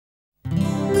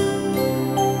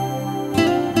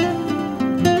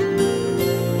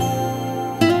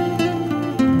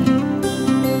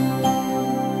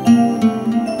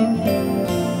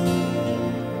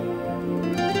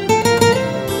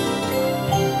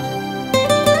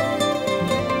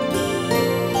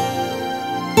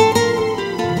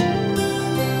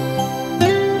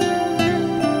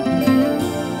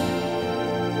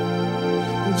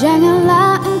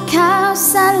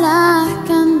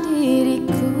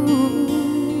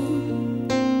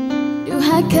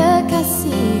Wahai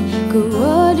kekasihku,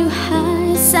 oh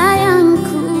duhai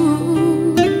sayangku,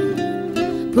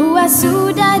 puas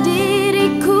sudah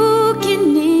diriku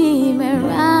kini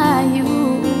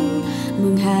merayu,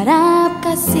 mengharap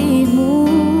kasihmu,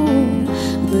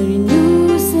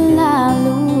 merindu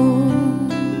selalu.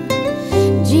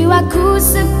 Jiwaku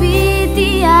sepi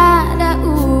tiada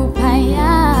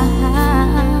upaya,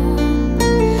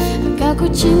 kau ku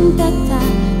cinta tak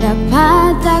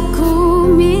dapat aku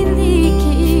miliki.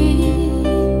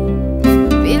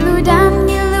 Pilu dan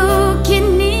ngilu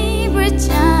kini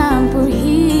bercampur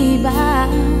hibah,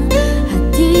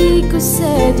 hatiku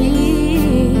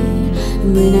sedih,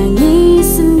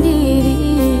 menangis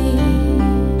sendiri,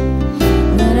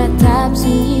 meratap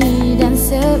sunyi dan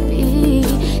sepi.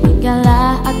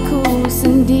 Tinggallah aku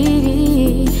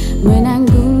sendiri,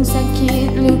 menanggung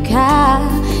sakit luka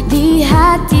di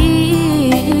hati.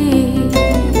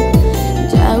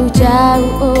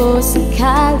 Jauh-jauh oh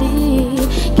sekali,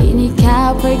 kini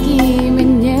kau pergi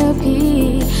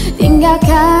menyepi,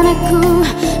 tinggalkan aku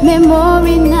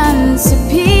memori nan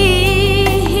sepi.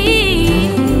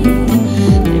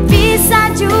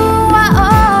 Terpisah jua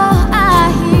oh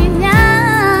akhirnya,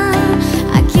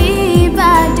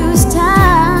 akibat dusta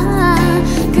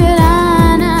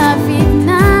kerana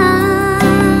fitnah.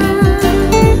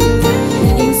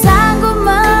 Yang sanggup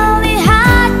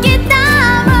melihat kita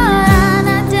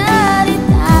merana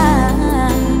derita,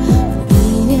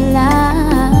 beginilah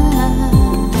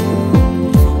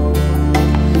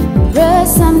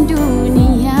resam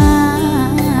dunia.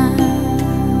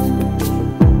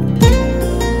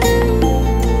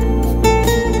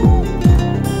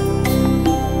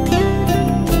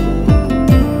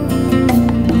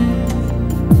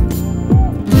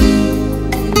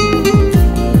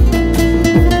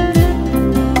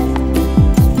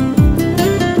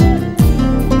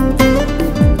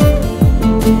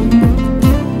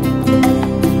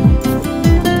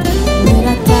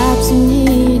 Meratap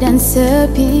sunyi dan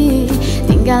sepi,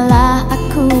 tinggallah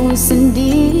aku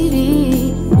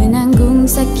sendiri, menanggung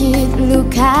sakit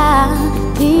luka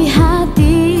di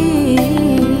hati.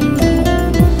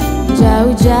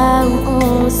 Jauh-jauh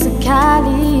oh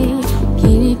sekali,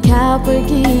 kini kau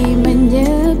pergi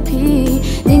menyepi,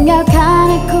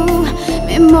 tinggalkan aku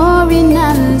memori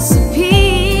nan sepi.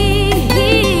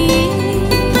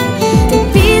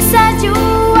 Terpisah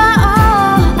jua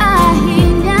oh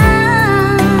akhirnya,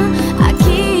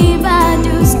 akibat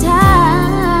dusta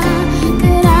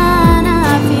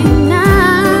kerana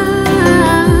fitnah.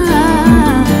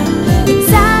 Yang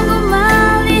sanggup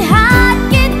melihat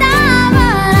kita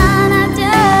merana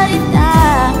derita,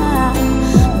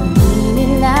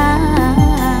 beginilah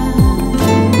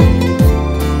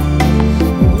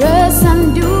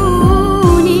resam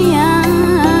dunia.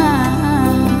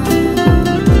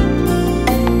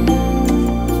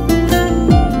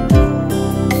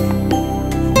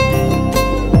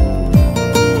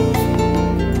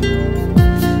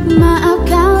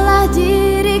 Maafkanlah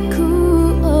diriku,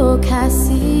 oh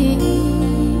kasih,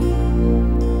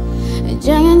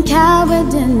 jangan kau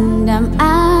berdendam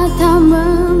atau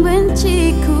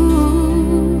membenciku.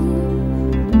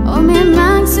 Oh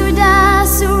memang sudah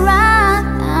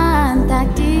suratan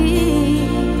takdir,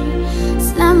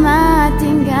 selamat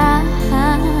tinggal,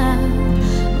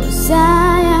 oh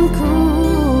sayangku.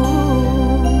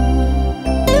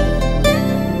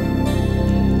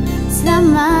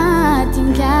 Selamat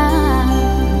tinggal,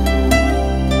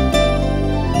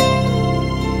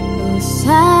 oh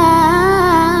sayangku.